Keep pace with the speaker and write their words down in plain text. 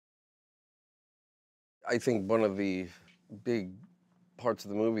I think one of the big parts of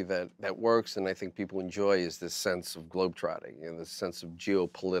the movie that works and I think people enjoy is this sense of globetrotting and this sense of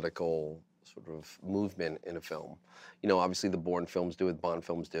geopolitical sort of movement in a film. You know, obviously the Bourne films do it, Bond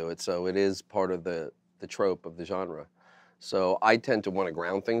films do it, so it is part of the trope of the genre. So I tend to want to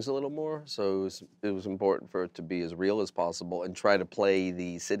ground things a little more, so it was important for it to be as real as possible and try to play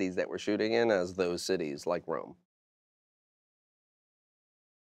the cities that we're shooting in as those cities, like Rome.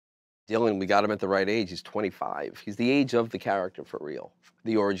 Dylan, we got him at the right age. He's 25. He's the age of the character for real,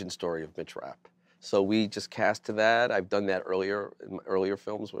 the origin story of Mitch Rapp. So we just cast to that. I've done that earlier in my earlier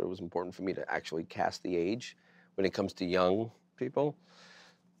films where it was important for me to actually cast the age. When it comes to young people,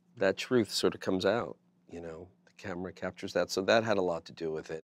 that truth sort of comes out, you know, the camera captures that. So that had a lot to do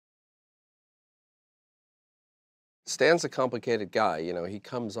with it. Stan's a complicated guy, you know, he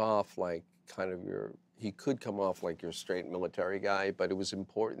comes off like kind of he could come off like your straight military guy, but it was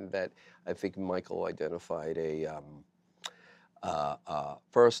important that I think Michael identified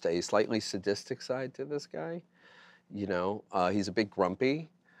first a slightly sadistic side to this guy. You know, he's a bit grumpy.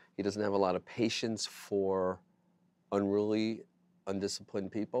 He doesn't have a lot of patience for unruly,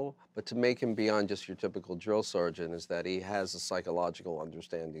 undisciplined people. But to make him beyond just your typical drill sergeant is that he has a psychological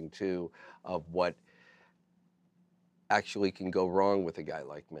understanding too of what actually can go wrong with a guy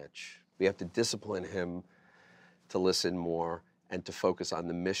like Mitch. We have to discipline him to listen more and to focus on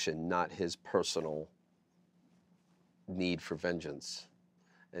the mission, not his personal need for vengeance.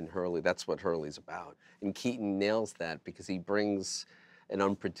 And Hurley, that's what Hurley's about. And Keaton nails that because he brings an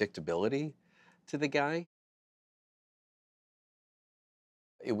unpredictability to the guy.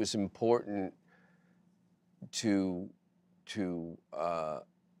 It was important to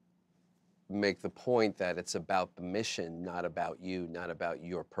make the point that it's about the mission, not about you, not about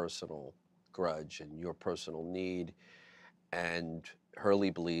your personal grudge and your personal need. And Hurley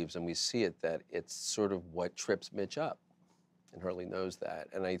believes, and we see it, that it's sort of what trips Mitch up. And Hurley knows that.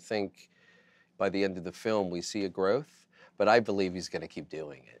 And I think by the end of the film, we see a growth, but I believe he's going to keep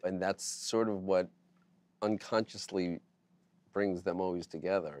doing it. And that's sort of what unconsciously brings them always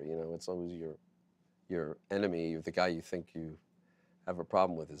together. You know, it's always your enemy, the guy you think you have a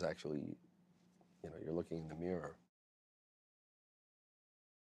problem with is actually, you know, you're looking in the mirror.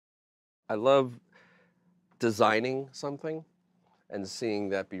 I love designing something and seeing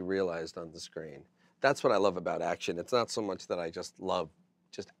that be realized on the screen. That's what I love about action. It's not so much that I just love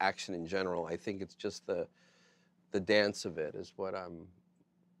just action in general. I think it's just the dance of it is what I'm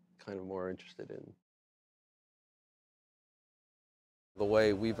kind of more interested in. The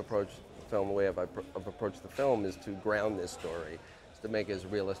way we've approached the film, the way I've approached the film is to ground this story, is to make it as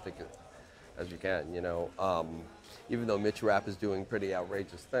realistic as you can, you know. Even though Mitch Rapp is doing pretty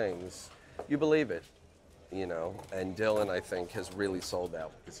outrageous things, you believe it, you know. And Dylan, I think, has really sold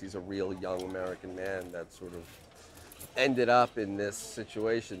out because he's a real young American man that sort of ended up in this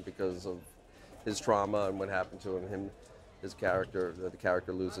situation because of his trauma and what happened to him. His character, the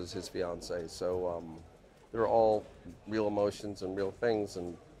character loses his fiancée. So they're all real emotions and real things,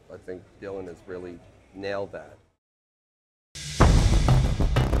 and I think Dylan has really nailed that.